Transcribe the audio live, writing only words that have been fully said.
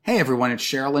everyone, it's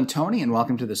Cheryl and Tony, and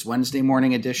welcome to this Wednesday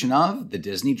morning edition of the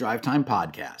Disney Drive Time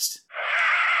Podcast.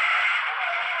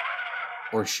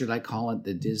 Or should I call it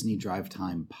the Disney Drive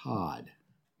Time Pod?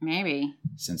 Maybe.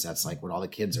 Since that's like what all the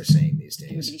kids are saying these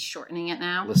days. Everybody's shortening it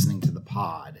now. Listening to the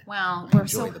pod. Well,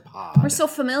 we're so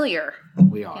familiar.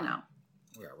 We are. You know.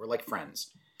 We're like friends.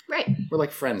 Right. We're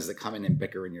like friends that come in and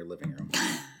bicker in your living room.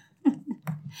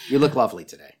 You look lovely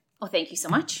today. Well, thank you so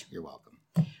much. You're welcome.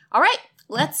 All right.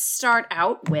 Let's start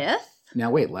out with...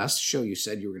 Now, wait. Last show you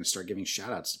said you were going to start giving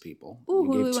shout-outs to people. Ooh,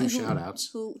 you gave two shout-outs.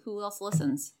 Who else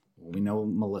listens? Well, we know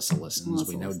Melissa listens.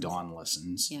 We know Dawn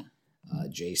listens. Yeah.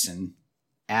 Jason.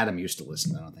 Adam used to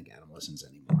listen. I don't think Adam listens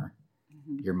anymore.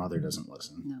 Mm-hmm. Your mother doesn't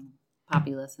listen. No.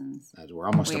 Poppy listens. We're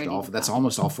almost up to all. That's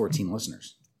almost all 14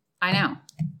 listeners. I know.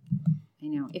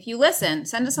 If you listen,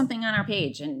 send us something on our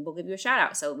page, and we'll give you a shout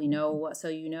out, so we know.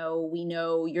 We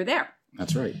know you're there.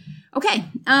 That's right. Okay.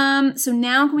 So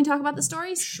now can we talk about the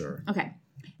stories? Sure. Okay.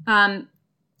 Kind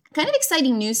of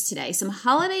exciting news today. Some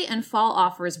holiday and fall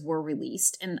offers were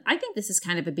released, and I think this is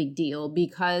kind of a big deal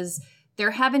because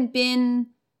there haven't been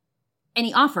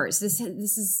any offers. This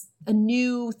is a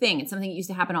new thing. It's something that used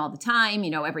to happen all the time.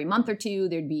 Every month or two,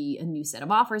 there'd be a new set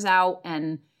of offers out,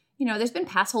 and there's been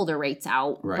pass holder rates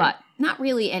out, right, but not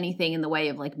really anything in the way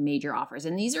of like major offers.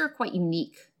 And these are quite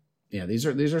unique. Yeah, these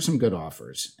are some good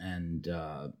offers, and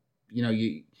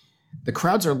the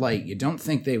crowds are light. You don't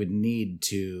think they would need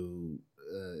to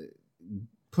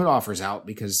put offers out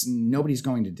because nobody's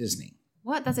going to Disney.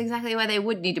 What? That's exactly why they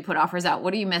would need to put offers out.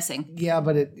 What are you missing? Yeah,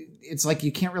 but it's like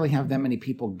you can't really have that many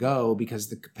people go because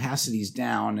the capacity's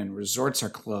down and resorts are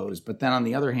closed. But then on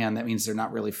the other hand, that means they're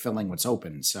not really filling what's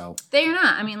open. So they are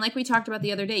not. I mean, like we talked about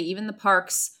the other day, even the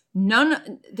parks,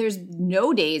 there's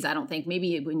no days, I don't think,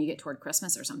 maybe when you get toward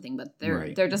Christmas or something, but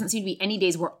there doesn't seem to be any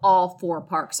days where all four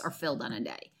parks are filled on a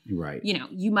day. Right.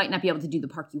 You might not be able to do the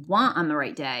park you want on the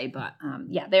right day, but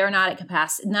they are not at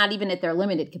capacity, not even at their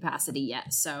limited capacity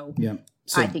yet. So, yeah.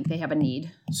 I think they have a need.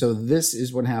 So this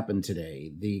is what happened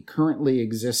today. The currently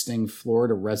existing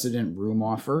Florida resident room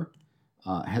offer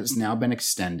has now been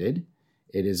extended.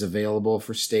 It is available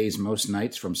for stays most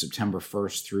nights from September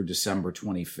 1st through December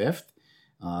 25th.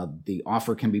 The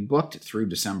offer can be booked through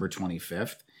December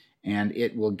 25th, and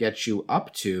it will get you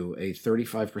up to a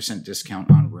 35% discount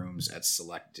on rooms at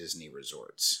select Disney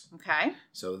resorts. Okay.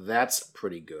 So that's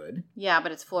pretty good. Yeah,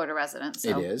 but it's Florida residents.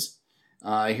 So. It is.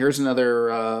 Here's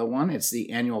another one. It's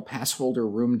the annual pass holder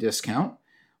room discount.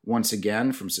 Once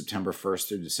again, from September 1st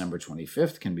through December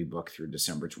 25th, can be booked through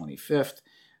December 25th.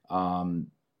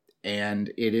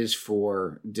 And it is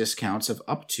for discounts of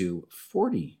up to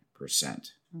 40%.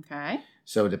 Okay.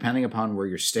 So depending upon where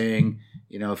you're staying,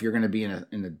 if you're going to be in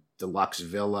a deluxe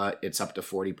villa, it's up to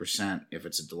 40%. If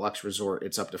it's a deluxe resort,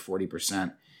 it's up to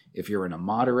 40%. If you're in a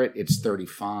moderate, it's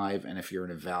 35%. And if you're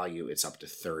in a value, it's up to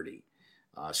 30%.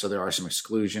 So there are some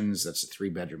exclusions. That's the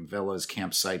 3-bedroom villas,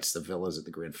 campsites, the villas at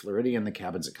the Grand Floridian, the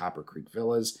cabins at Copper Creek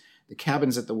Villas, the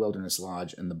cabins at the Wilderness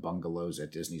Lodge, and the bungalows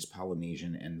at Disney's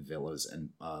Polynesian and villas and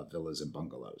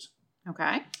bungalows.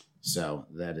 Okay. So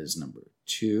that is number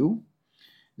 2.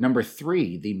 Number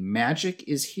 3, the Magic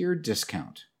is Here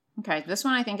discount. Okay, this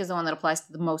one I think is the one that applies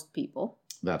to the most people.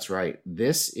 That's right.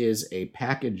 This is a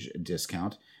package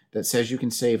discount that says you can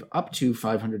save up to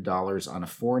 $500 on a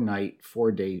 4-night,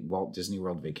 4-day Walt Disney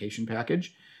World vacation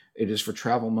package. It is for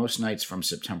travel most nights from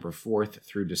September 4th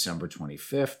through December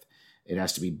 25th. It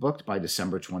has to be booked by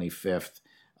December 25th.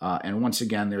 And once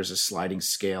again, there's a sliding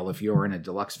scale. If you're in a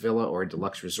deluxe villa or a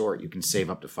deluxe resort, you can save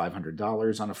up to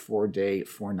 $500 on a 4-day,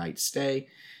 4-night stay.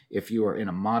 If you are in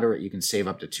a moderate, you can save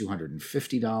up to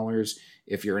 $250.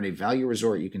 If you're in a value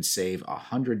resort, you can save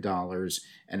 $100.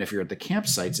 And if you're at the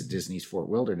campsites at Disney's Fort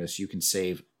Wilderness, you can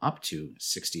save up to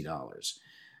 $60.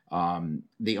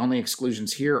 The only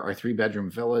exclusions here are 3-bedroom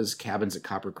villas, cabins at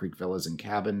Copper Creek Villas and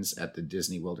cabins at the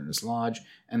Disney Wilderness Lodge,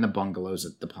 and the bungalows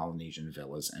at the Polynesian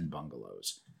Villas and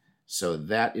bungalows. So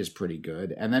that is pretty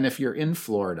good. And then if you're in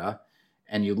Florida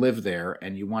and you live there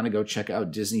and you want to go check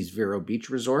out Disney's Vero Beach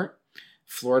Resort,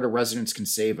 Florida residents can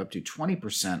save up to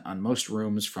 20% on most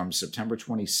rooms from September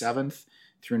 27th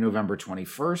through November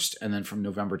 21st, and then from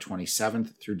November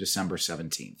 27th through December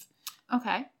 17th.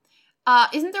 Okay.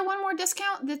 Isn't there one more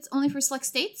discount that's only for select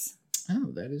states?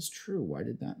 Oh, that is true. Why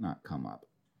did that not come up?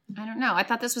 I don't know. I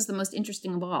thought this was the most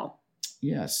interesting of all.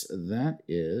 Yes, that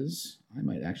is. I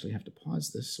might actually have to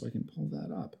pause this so I can pull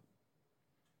that up.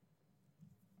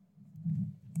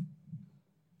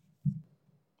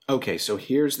 Okay, so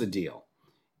here's the deal.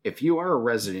 If you are a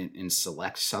resident in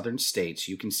select southern states,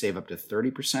 you can save up to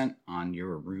 30% on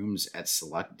your rooms at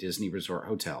select Disney Resort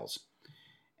hotels.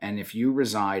 And if you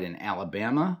reside in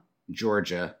Alabama,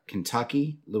 Georgia,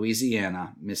 Kentucky,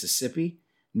 Louisiana, Mississippi,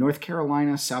 North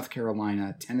Carolina, South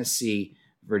Carolina, Tennessee,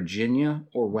 Virginia,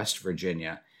 or West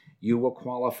Virginia, you will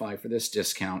qualify for this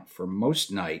discount for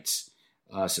most nights,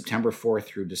 September 4th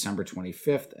through December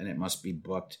 25th, and it must be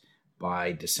booked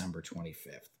by December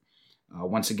 25th.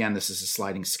 Once again, this is a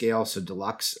sliding scale, so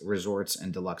deluxe resorts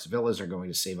and deluxe villas are going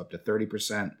to save up to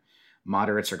 30%.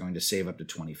 Moderates are going to save up to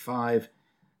 25%.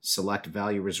 Select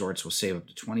value resorts will save up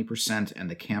to 20%, and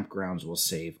the campgrounds will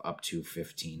save up to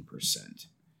 15%.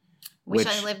 Wish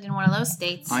I lived in one of those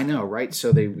states. I know, right?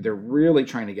 So they're really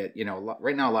trying to get,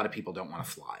 right now a lot of people don't want to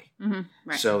fly. Mm-hmm,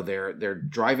 right. So they're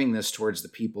driving this towards the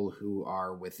people who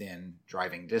are within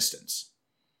driving distance.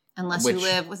 Unless you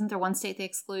live, wasn't there one state they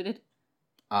excluded?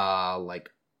 Like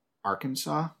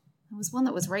Arkansas? There was one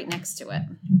that was right next to it.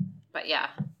 But yeah,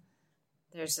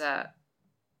 there's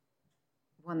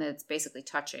one that's basically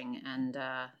touching, and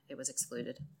it was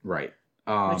excluded. Right.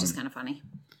 Which is kind of funny.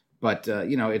 But,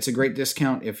 it's a great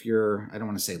discount if you're, I don't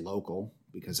want to say local,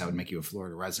 because that would make you a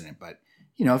Florida resident, but,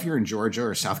 if you're in Georgia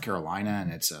or South Carolina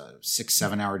and it's a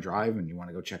 6-7 hour drive and you want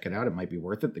to go check it out, it might be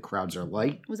worth it. The crowds are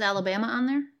light. Was Alabama on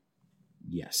there?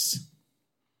 Yes.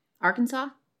 Arkansas?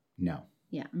 No.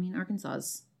 Yeah, Arkansas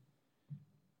is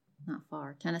not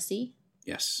far. Tennessee?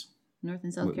 Yes. North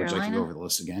and South Would Carolina? you like to go over the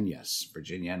list again? Yes.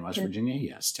 Virginia and West Virginia?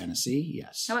 Yes. Tennessee?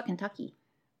 Yes. How about Kentucky?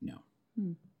 No.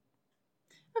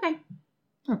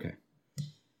 Okay.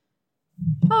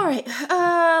 All right.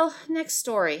 Next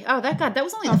story. Oh, that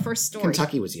was only the first story.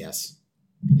 Kentucky was yes.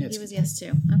 He was yes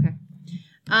too. Okay.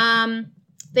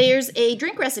 There's a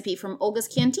drink recipe from Olga's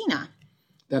Cantina.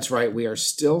 That's right. We are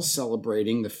still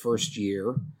celebrating the first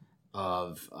year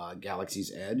of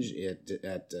Galaxy's Edge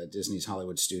at Disney's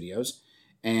Hollywood Studios.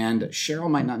 And Cheryl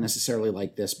might not necessarily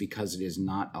like this because it is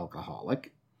not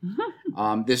alcoholic.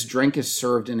 This drink is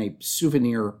served in a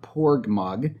souvenir porg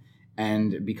mug.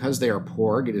 And because they are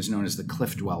porg, it is known as the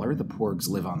Cliff Dweller. The porgs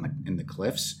live in the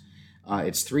cliffs.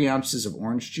 It's 3 ounces of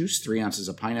orange juice, 3 ounces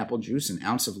of pineapple juice, an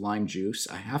ounce of lime juice,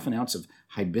 a half an ounce of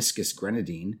hibiscus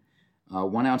grenadine,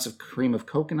 1 ounce of cream of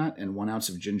coconut, and 1 ounce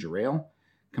of ginger ale.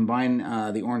 Combine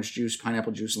the orange juice,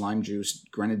 pineapple juice, lime juice,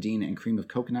 grenadine, and cream of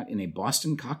coconut in a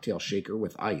Boston cocktail shaker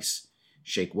with ice.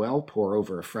 Shake well, pour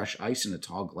over a fresh ice in a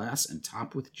tall glass, and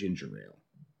top with ginger ale.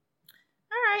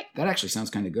 All right. That actually sounds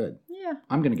kind of good. Yeah.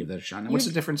 I'm going to give that a shot. Now, what's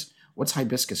the difference? What's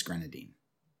hibiscus grenadine?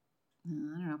 I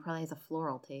don't know. Probably has a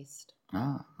floral taste.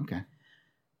 Ah, okay.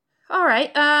 All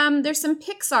right. There's some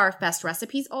Pixar Fest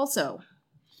recipes also.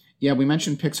 Yeah, we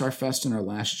mentioned Pixar Fest in our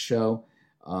last show,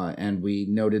 and we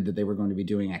noted that they were going to be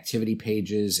doing activity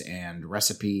pages and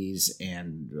recipes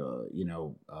and,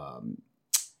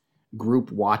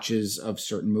 group watches of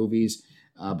certain movies.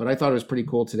 But I thought it was pretty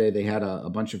cool today. They had a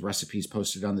bunch of recipes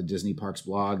posted on the Disney Parks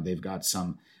blog. They've got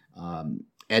some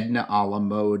Edna a la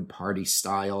mode party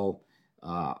style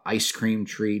ice cream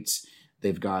treats.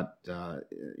 They've got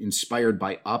inspired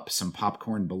by Up, some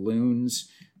popcorn balloons.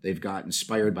 They've got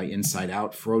inspired by Inside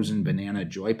Out, frozen banana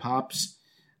Joy Pops.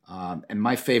 And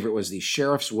my favorite was the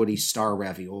Sheriff's Woody Star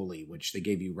Ravioli, which they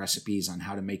gave you recipes on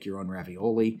how to make your own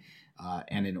ravioli.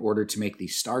 And in order to make the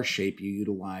star shape, you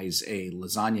utilize a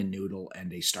lasagna noodle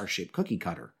and a star-shaped cookie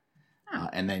cutter.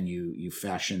 And then you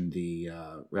fashion the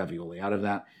ravioli out of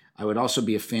that. I would also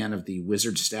be a fan of the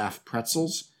Wizard Staff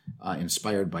pretzels,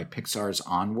 inspired by Pixar's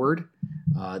Onward.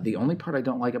 The only part I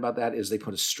don't like about that is they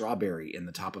put a strawberry in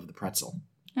the top of the pretzel.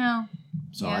 Oh.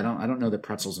 So yeah. I don't know that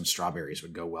pretzels and strawberries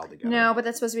would go well together. No, but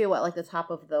that's supposed to be like the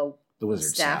top of the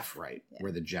Wizard Staff, right, yeah.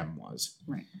 Where the gem was.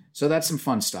 Right. So that's some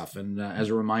fun stuff. And as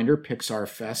a reminder, Pixar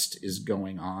Fest is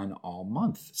going on all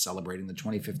month, celebrating the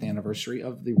 25th anniversary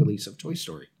of the release of Toy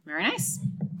Story. Very nice.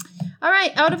 All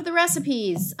right, out of the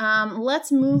recipes,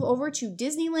 let's move over to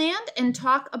Disneyland and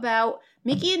talk about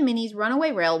Mickey and Minnie's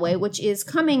Runaway Railway, which is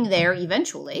coming there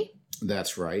eventually.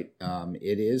 That's right.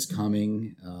 It is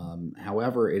coming.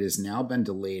 However, it has now been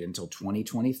delayed until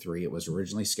 2023. It was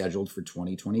originally scheduled for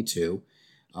 2022.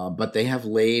 But they have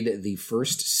laid the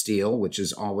first steel, which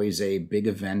is always a big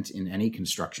event in any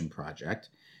construction project.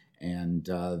 And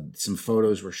some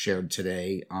photos were shared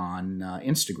today on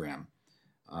Instagram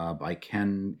by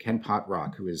Ken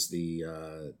Potrock, who is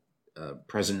the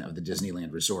president of the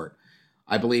Disneyland Resort.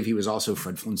 I believe he was also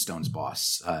Fred Flintstone's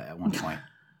boss at one point.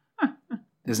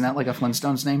 Isn't that like a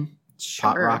Flintstones name?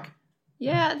 Sure. Potrock?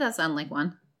 Yeah, it does sound like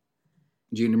one.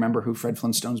 Do you remember who Fred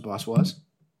Flintstone's boss was?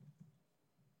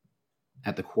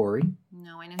 At the quarry?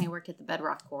 No, I know he worked at the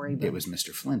Bedrock Quarry. But... It was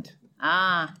Mr. Flint.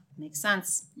 Ah, makes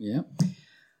sense. Yeah.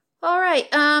 All right.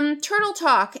 Turtle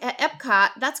Talk at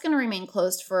Epcot, that's going to remain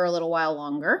closed for a little while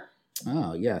longer.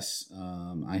 Oh, yes.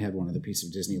 I had one other piece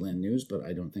of Disneyland news, but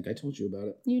I don't think I told you about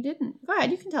it. You didn't. Go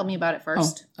ahead. You can tell me about it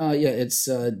first. Yeah, it's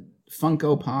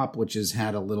Funko Pop, which has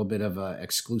had a little bit of an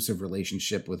exclusive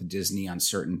relationship with Disney on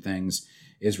certain things,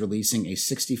 is releasing a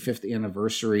 65th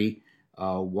anniversary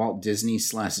Walt Disney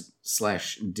slash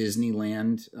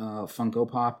Disneyland Funko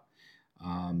Pop.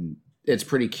 It's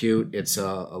pretty cute. It's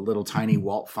a little tiny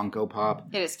Walt Funko Pop.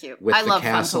 It is cute. With I the love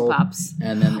castle. Funko Pops.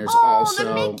 And then there's the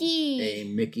also Mickey. a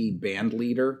Mickey band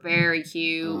leader. Very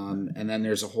cute. And then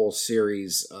there's a whole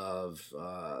series of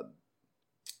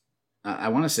I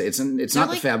want to say it's not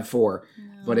the Fab Four,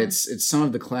 but it's some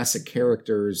of the classic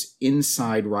characters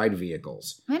inside ride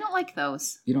vehicles. I don't like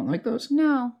those. You don't like those?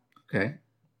 No. Okay.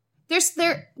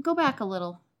 Go back a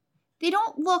little. They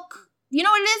don't look. You know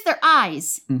what it is? Their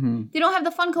eyes. Mm-hmm. They don't have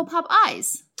the Funko Pop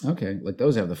eyes. Okay, like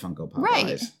those have the Funko Pop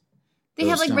eyes. They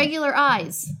have like don't. regular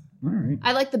eyes. All right.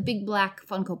 I like the big black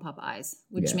Funko Pop eyes,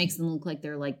 which Yeah. makes them look like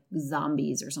they're like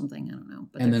zombies or something. I don't know.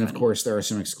 But And then, funny. of course, there are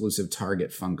some exclusive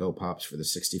Target Funko Pops for the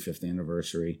 65th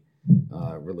anniversary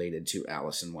related to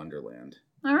Alice in Wonderland.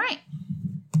 All right.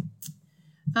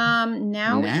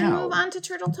 Now we can move on to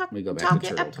Turtle Talk. We go back Talk to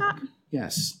at Turtle Epcot. Talk.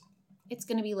 Yes. It's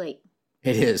going to be late.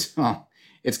 It is. Well,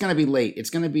 it's going to be late. It's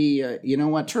going to be, you know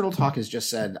what? Turtle Talk has just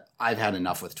said, I've had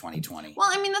enough with 2020. Well,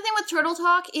 I mean, the thing with Turtle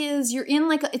Talk is you're in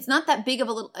it's not that big of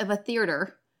a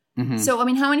theater. Mm-hmm. So, I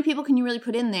mean, how many people can you really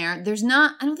put in there? I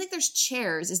don't think there's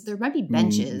chairs. There might be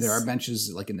benches. There are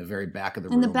benches like in the very back of the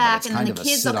in room. the back, and kind then of the a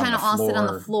kids sit will on kind the of all sit on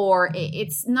the floor. floor.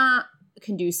 It's not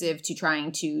conducive to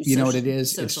trying to You know what it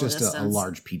is? It's social just a distance.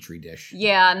 large petri dish.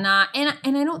 Yeah, and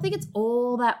I don't think it's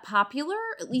all that popular,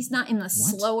 at least not in the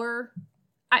slower.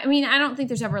 I mean, I don't think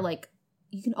there's ever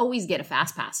you can always get a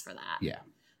fast pass for that. Yeah.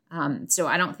 So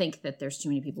I don't think that there's too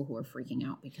many people who are freaking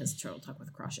out because Turtle Talk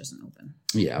with Crush isn't open.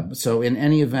 Yeah. So in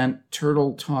any event,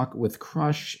 Turtle Talk with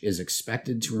Crush is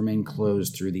expected to remain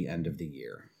closed through the end of the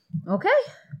year. Okay.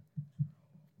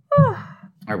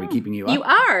 Are we keeping you up? You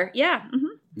are, yeah. Mm-hmm.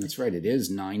 That's right. It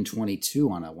is 9:22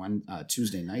 on a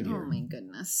Tuesday night here. Oh my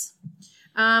goodness.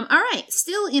 All right.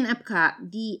 Still in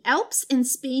Epcot, the Alps and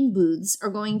Spain booths are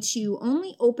going to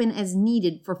only open as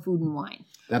needed for food and wine.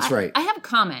 That's right. I have a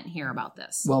comment here about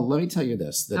this. Well, let me tell you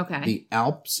this. Okay. The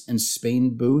Alps and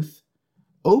Spain booth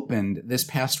opened this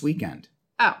past weekend.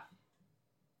 Oh.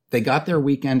 They got their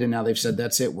weekend and now they've said,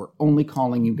 that's it. We're only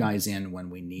calling you guys in when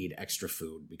we need extra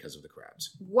food because of the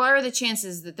crowds. What are the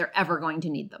chances that they're ever going to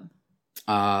need them?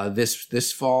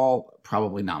 This fall,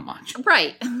 probably not much.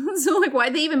 Right. So,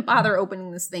 why'd they even bother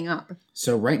opening this thing up?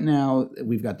 So right now,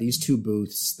 we've got these two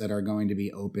booths that are going to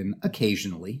be open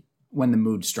occasionally when the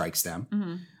mood strikes them.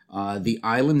 Mm-hmm. The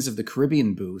Islands of the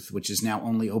Caribbean booth, which is now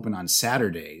only open on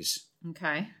Saturdays.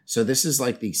 Okay. So this is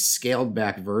like the scaled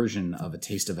back version of a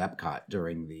Taste of Epcot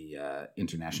during the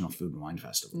International Food and Wine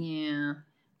Festival. Yeah.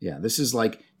 Yeah, this is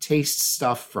like taste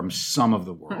stuff from some of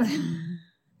the world.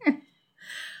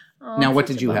 Now, what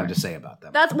did you have to say about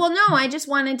them? I just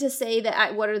wanted to say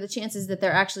that what are the chances that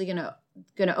they're actually gonna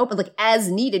open as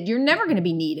needed? You're never gonna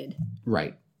be needed.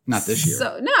 Right. Not this year.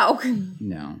 So no.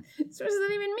 No. So what does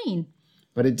that even mean?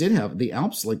 But it did have the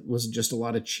Alps was just a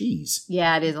lot of cheese.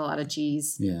 Yeah, it is a lot of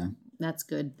cheese. Yeah. That's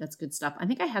good. That's good stuff. I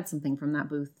think I had something from that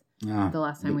booth the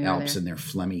last time the we were Alps there. and their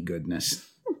phlegmy goodness.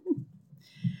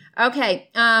 Okay,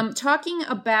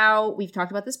 we've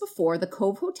talked about this before, the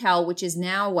Cove Hotel, which is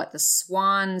now the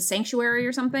Swan Sanctuary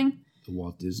or something? The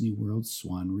Walt Disney World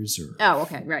Swan Reserve. Oh,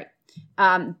 okay, right.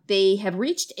 They have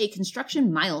reached a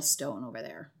construction milestone over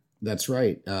there. That's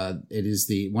right. It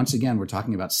is once again, we're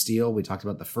talking about steel. We talked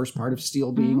about the first part of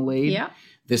steel being laid. Yeah.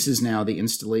 This is now the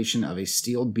installation of a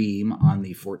steel beam on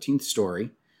the 14th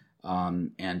story.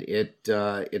 And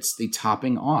it's the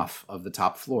topping off of the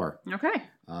top floor. Okay.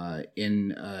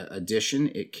 In addition,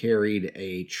 it carried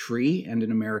a tree and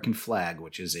an American flag,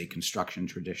 which is a construction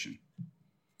tradition.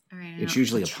 All right. It's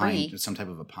usually a pine, some type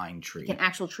of a pine tree. Like an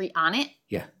actual tree on it?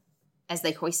 Yeah. As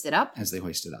they hoist it up? As they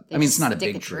hoist it up. They it's not a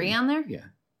stick big tree on there? Yeah,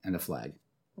 and a flag.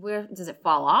 Where does it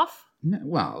fall off? No,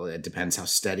 well, it depends how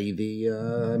steady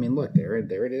look, there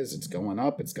it is. It's going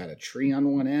up. It's got a tree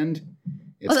on one end.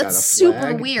 It's got a that's flag.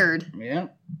 super weird. Yeah.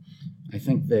 I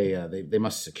think they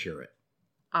must secure it.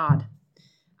 Odd.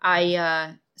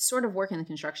 I sort of work in the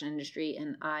construction industry,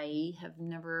 and I have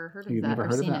never heard of You've that. never or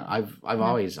heard of seen that?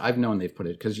 it. I've known they've put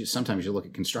it because sometimes you look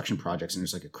at construction projects and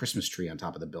there's like a Christmas tree on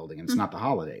top of the building, and it's not the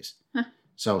holidays. Huh.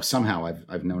 So somehow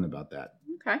I've known about that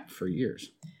Okay. for years.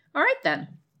 All right, then.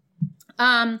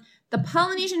 The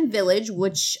Polynesian Village,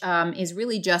 which is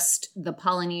really just the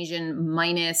Polynesian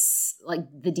minus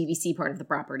the DVC part of the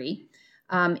property,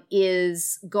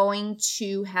 is going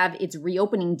to have its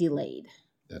reopening delayed.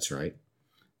 That's right.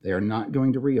 They are not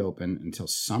going to reopen until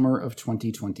summer of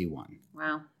 2021.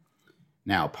 Wow.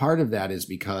 Now, part of that is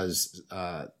because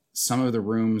some of the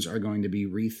rooms are going to be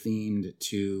rethemed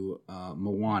to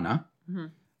Moana.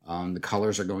 The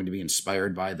colors are going to be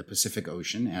inspired by the Pacific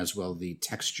Ocean, as well the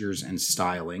textures and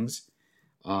stylings.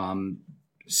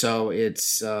 So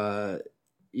it's,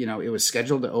 it was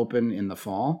scheduled to open in the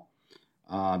fall.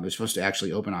 It was supposed to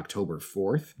actually open October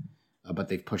 4th, but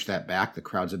they've pushed that back. The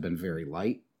crowds have been very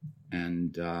light,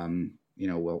 and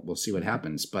we'll see what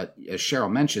happens. But as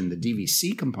Cheryl mentioned, the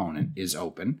DVC component is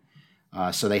open,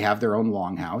 so they have their own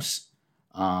longhouse.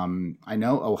 I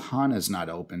know Ohana's not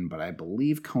open, but I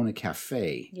believe Kona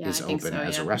Cafe is open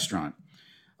as a restaurant.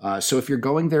 So if you're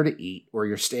going there to eat, or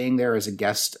you're staying there as a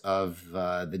guest of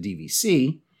the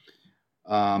DVC,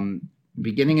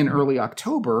 beginning in early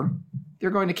October, they're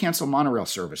going to cancel monorail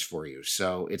service for you.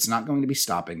 So it's not going to be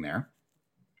stopping there,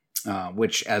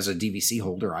 which as a DVC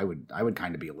holder, I would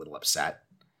kind of be a little upset.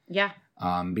 Yeah.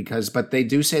 But they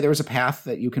do say there is a path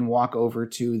that you can walk over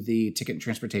to the Ticket and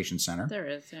Transportation Center. There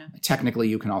is, yeah. Technically,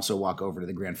 you can also walk over to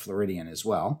the Grand Floridian as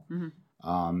well.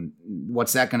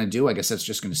 What's that going to do? I guess that's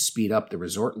just going to speed up the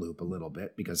resort loop a little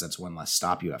bit, because that's one less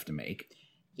stop you have to make.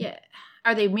 Yeah.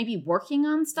 Are they maybe working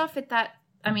on stuff at that?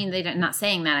 I mean, they're not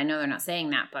saying that. I know they're not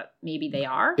saying that, but maybe they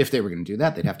are. If they were going to do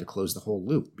that, they'd have to close the whole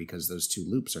loop, because those two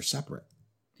loops are separate.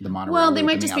 The monorail. Well, they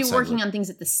might just be working on things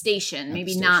at the station,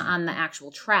 maybe not on the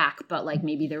actual track, but like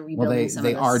maybe they're rebuilding some of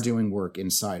this. They are doing work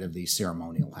inside of the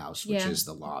ceremonial house, which is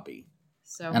the lobby.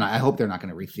 So, and I hope they're not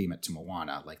going to retheme it to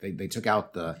Moana. Like they took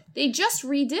out the. They just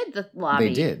redid the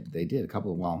lobby. They did a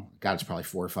couple of. Well, God, it's probably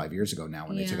 4 or 5 years ago now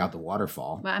when they took out the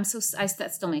waterfall. But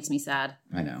that still makes me sad.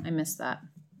 I know. I missed that.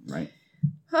 Right.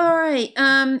 All right.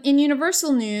 In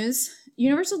Universal news,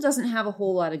 Universal doesn't have a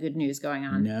whole lot of good news going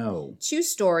on. No. 2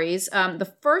 stories.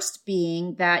 The first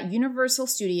being that Universal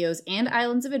Studios and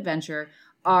Islands of Adventure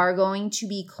are going to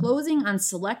be closing on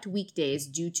select weekdays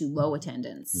due to low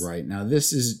attendance. Right. Now,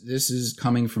 this is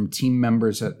coming from team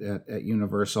members at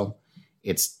Universal.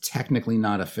 It's technically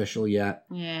not official yet.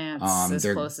 Yeah, it's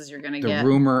as close as you're going to get. The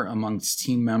rumor amongst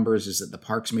team members is that the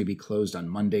parks may be closed on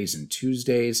Mondays and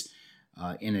Tuesdays.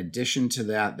 In addition to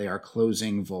that, they are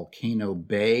closing Volcano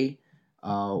Bay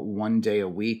 1 day a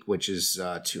week, which is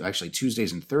actually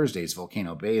Tuesdays and Thursdays.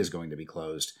 Volcano Bay is going to be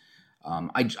closed.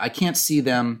 I can't see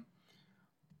them.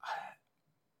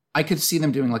 I could see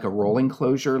them doing like a rolling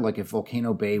closure, like if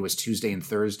Volcano Bay was Tuesday and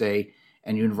Thursday,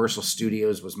 and Universal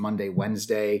Studios was Monday,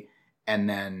 Wednesday, and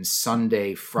then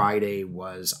Sunday, Friday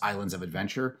was Islands of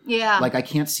Adventure. Yeah. Like I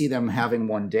can't see them having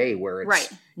one day where it's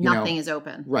right. Nothing is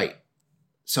open. Right.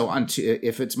 So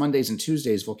if it's Mondays and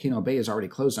Tuesdays, Volcano Bay is already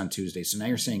closed on Tuesday. So now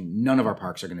you're saying none of our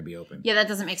parks are going to be open. Yeah, that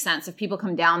doesn't make sense. If people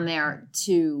come down there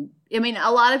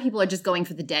a lot of people are just going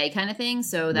for the day kind of thing.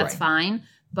 So that's fine.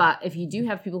 But if you do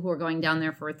have people who are going down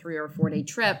there for a 3 or 4 day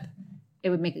trip, it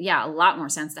would make a lot more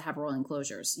sense to have rolling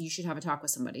closures. You should have a talk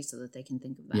with somebody so that they can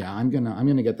think of that. Yeah, I'm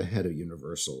gonna get the head of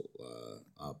Universal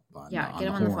up on the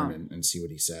horn and see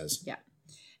what he says. Yeah.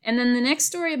 And then the next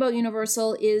story about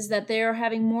Universal is that they're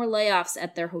having more layoffs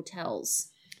at their hotels.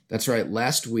 That's right.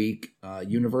 Last week,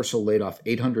 Universal laid off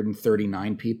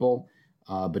 839 people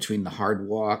between the Hard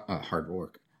Rock,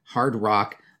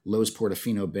 Lowe's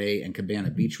Portofino Bay, and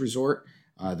Cabana Beach Resort.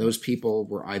 Those people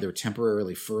were either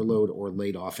temporarily furloughed or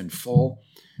laid off in full.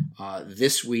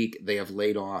 This week, they have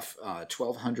laid off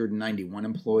 1,291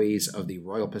 employees of the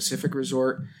Royal Pacific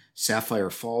Resort, Sapphire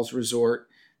Falls Resort,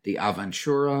 the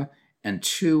Aventura, and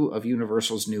 2 of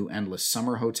Universal's new Endless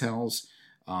Summer hotels.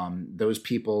 Those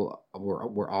people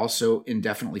were also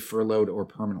indefinitely furloughed or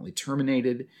permanently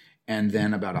terminated. And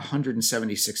then about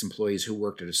 176 employees who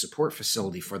worked at a support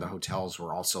facility for the hotels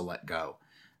were also let go.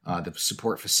 The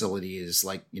support facility is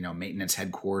like, maintenance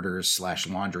headquarters /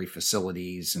 laundry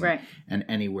facilities and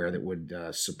anywhere that would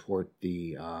support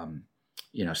the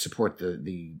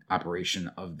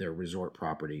operation of their resort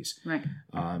properties. Right.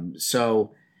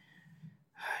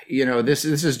 This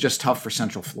is just tough for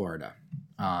Central Florida.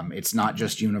 It's not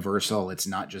just Universal. It's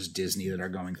not just Disney that are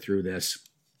going through this.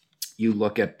 You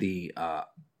look at the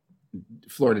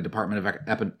Florida Department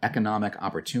of Economic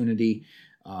Opportunity.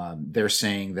 They're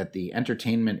saying that the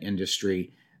entertainment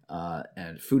industry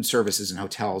and food services and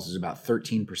hotels is about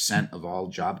 13% of all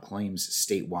job claims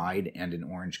statewide and in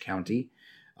Orange County.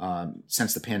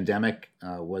 Since the pandemic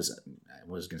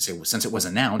since it was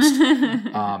announced,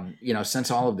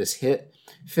 since all of this hit,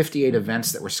 58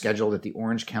 events that were scheduled at the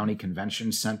Orange County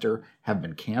Convention Center have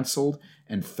been canceled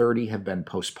and 30 have been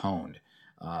postponed.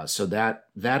 So that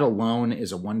alone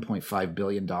is a $1.5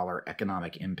 billion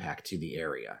economic impact to the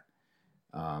area.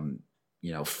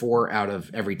 4 out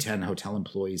of every 10 hotel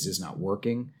employees is not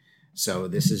working. So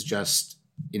this is just,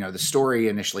 the story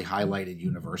initially highlighted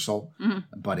Universal,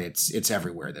 but it's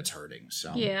everywhere that's hurting.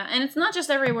 So yeah, and it's not just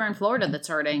everywhere in Florida that's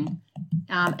hurting.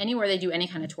 Anywhere they do any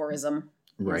kind of tourism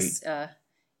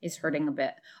is hurting a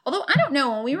bit. Although I don't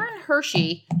know, when we were in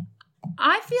Hershey,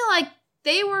 I feel like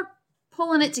they were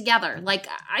pulling it together. Like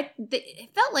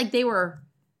it felt like their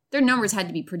numbers had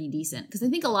to be pretty decent, because I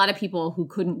think a lot of people who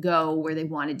couldn't go where they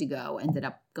wanted to go ended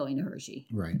up going to Hershey.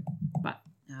 Right. But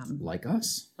like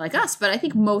us. But I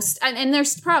think most, and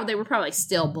they were probably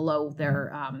still below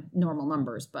their normal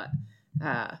numbers, but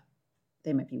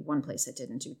they might be one place that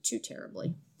didn't do too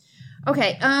terribly.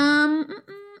 Okay.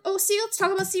 Let's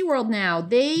talk about SeaWorld now.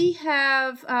 They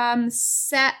have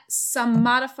set some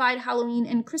modified Halloween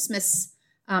and Christmas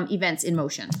events in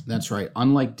motion. That's right.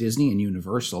 Unlike Disney and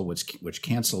Universal, which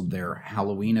canceled their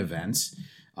Halloween events,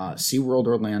 SeaWorld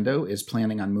Orlando is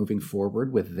planning on moving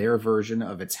forward with their version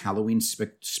of its Halloween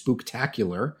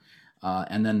Spooktacular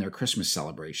and then their Christmas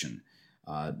celebration.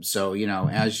 So,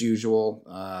 as usual,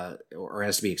 or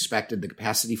as to be expected, the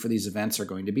capacity for these events are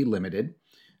going to be limited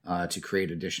to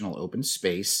create additional open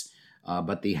space.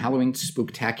 But the Halloween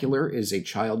Spooktacular is a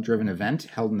child-driven event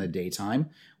held in the daytime,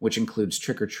 which includes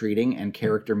trick-or-treating and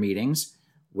character meetings,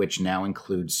 which now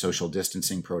includes social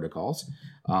distancing protocols.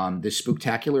 The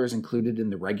Spooktacular is included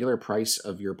in the regular price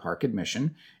of your park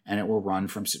admission, and it will run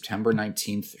from September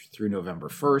 19th through November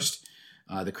 1st.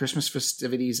 The Christmas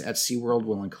festivities at SeaWorld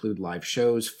will include live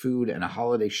shows, food, and a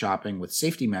holiday shopping with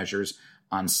safety measures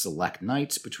on select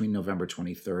nights between November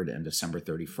 23rd and December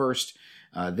 31st.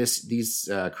 These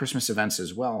Christmas events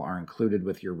as well are included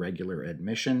with your regular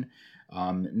admission.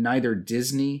 Neither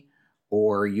Disney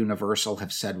or Universal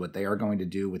have said what they are going to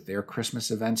do with their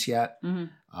Christmas events yet.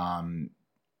 Mm-hmm.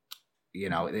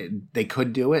 They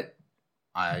could do it.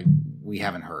 We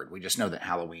haven't heard. We just know that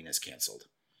Halloween is canceled.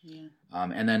 Yeah.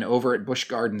 And then over at Busch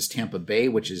Gardens Tampa Bay,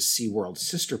 which is SeaWorld's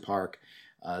sister park,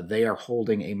 they are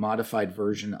holding a modified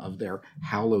version of their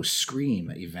Hallow-Scream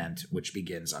event, which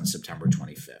begins on September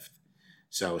 25th.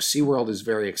 So SeaWorld is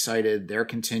very excited. They're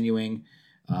continuing.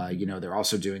 They're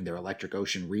also doing their Electric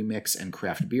Ocean Remix and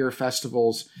craft beer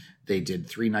festivals. They did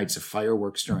 3 nights of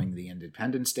fireworks during the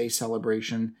Independence Day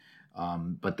celebration.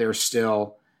 But they're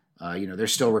still,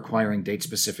 requiring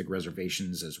date-specific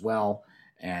reservations as well.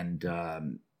 And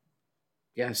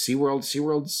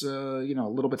SeaWorld's a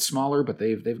little bit smaller, but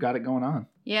they've got it going on.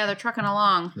 Yeah, they're trucking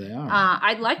along. They are.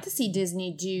 I'd like to see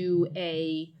Disney do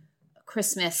a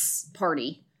Christmas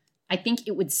party. I think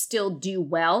it would still do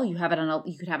well. You could have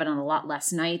it on a lot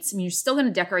less nights. I mean, you're still going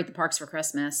to decorate the parks for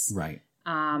Christmas, right?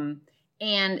 And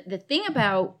the thing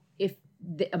about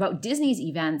Disney's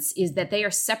events is that they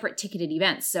are separate ticketed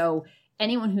events. So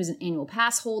anyone who's an annual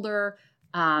pass holder,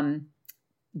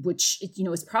 which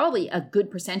is probably a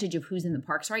good percentage of who's in the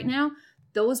parks right now,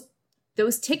 those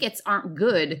tickets aren't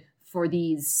good for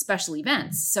these special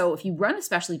events. So if you run a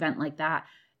special event like that,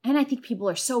 and I think people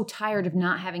are so tired of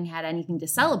not having had anything to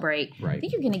celebrate, right, I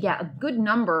think you're going to get a good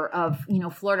number of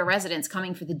Florida residents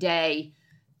coming for the day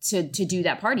to do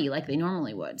that party like they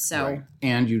normally would. So right.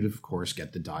 And you'd of course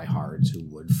get the diehards who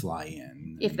would fly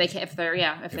in if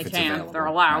they're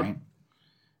allowed.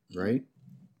 Right.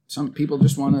 Some people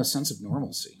just want a sense of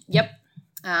normalcy. Yep.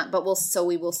 But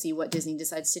we will see what Disney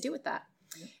decides to do with that.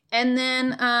 Yep. And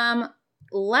then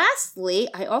lastly,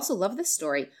 I also love this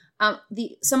story.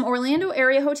 Some Orlando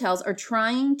area hotels are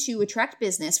trying to attract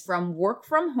business from work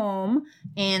from home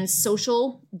and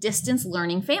social distance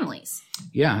learning families.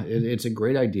 Yeah, it's a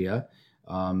great idea.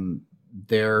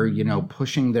 They're,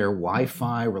 pushing their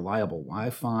reliable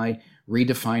Wi-Fi,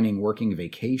 redefining working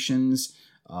vacations,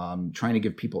 trying to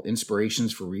give people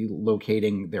inspirations for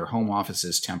relocating their home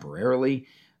offices temporarily.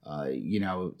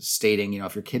 Stating,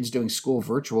 if your kid's doing school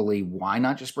virtually, why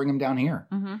not just bring them down here?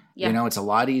 Mm-hmm. Yeah. It's a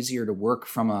lot easier to work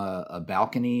from a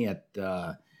balcony at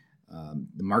the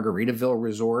Margaritaville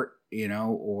Resort,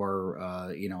 or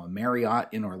a Marriott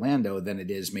in Orlando than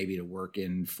it is maybe to work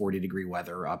in 40-degree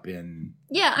weather up in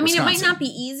Wisconsin. It might not be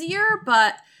easier,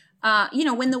 but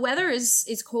when the weather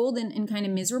is cold and kind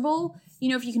of miserable,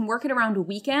 if you can work it around a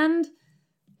weekend,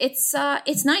 it's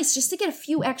nice just to get a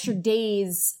few extra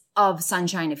days of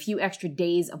sunshine, a few extra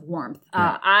days of warmth.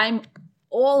 Yeah. I'm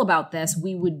all about this.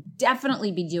 We would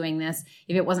definitely be doing this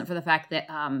if it wasn't for the fact that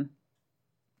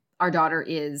our daughter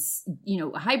is,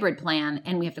 a hybrid plan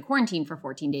and we have to quarantine for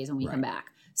 14 days when we come back.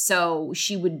 So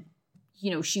she would,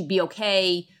 she'd be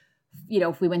okay.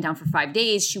 If we went down for 5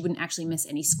 days, she wouldn't actually miss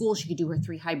any school. She could do her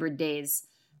 3 hybrid days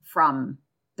from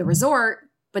the resort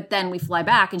but then we fly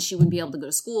back and she wouldn't be able to go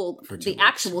to school For 2 the weeks.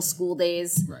 actual school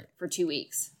days Right. for 2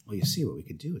 weeks. Well, you see, what we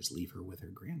could do is leave her with her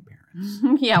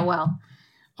grandparents. Yeah, well,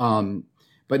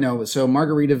 But no, so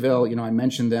Margaritaville, you know, I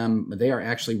mentioned them. They are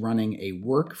actually running a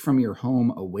work from your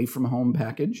home, away from home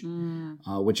package,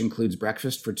 which includes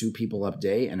breakfast for 2 people up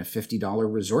day and a $50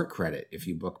 resort credit if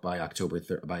you book by by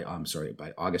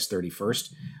August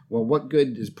 31st. Well, what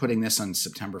good is putting this on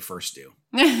September 1st do?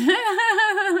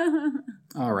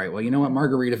 All right. Well, you know what?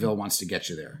 Margaritaville wants to get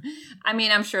you there. I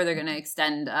mean, I'm sure they're going to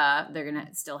extend, they're going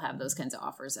to still have those kinds of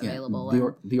offers available.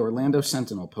 Yeah, the Orlando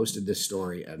Sentinel posted this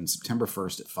story on September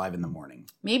 1st at 5 in the morning.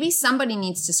 Maybe somebody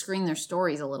needs to screen their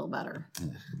stories a little better.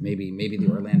 Maybe the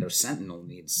Orlando Sentinel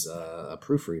needs a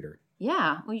proofreader.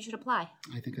 Yeah, well, you should apply.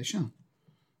 I think I shall.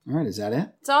 All right. Is that it?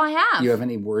 That's all I have. Do you have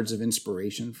any words of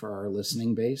inspiration for our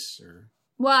listening base? Or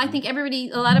Well, I think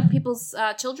a lot of people's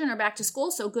children are back to school,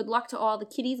 so good luck to all the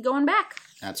kiddies going back.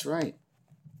 That's right.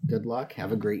 Good luck.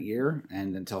 Have a great year.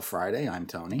 And until Friday, I'm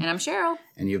Tony. And I'm Cheryl.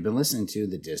 And you've been listening to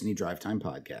the Disney Drive Time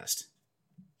Podcast.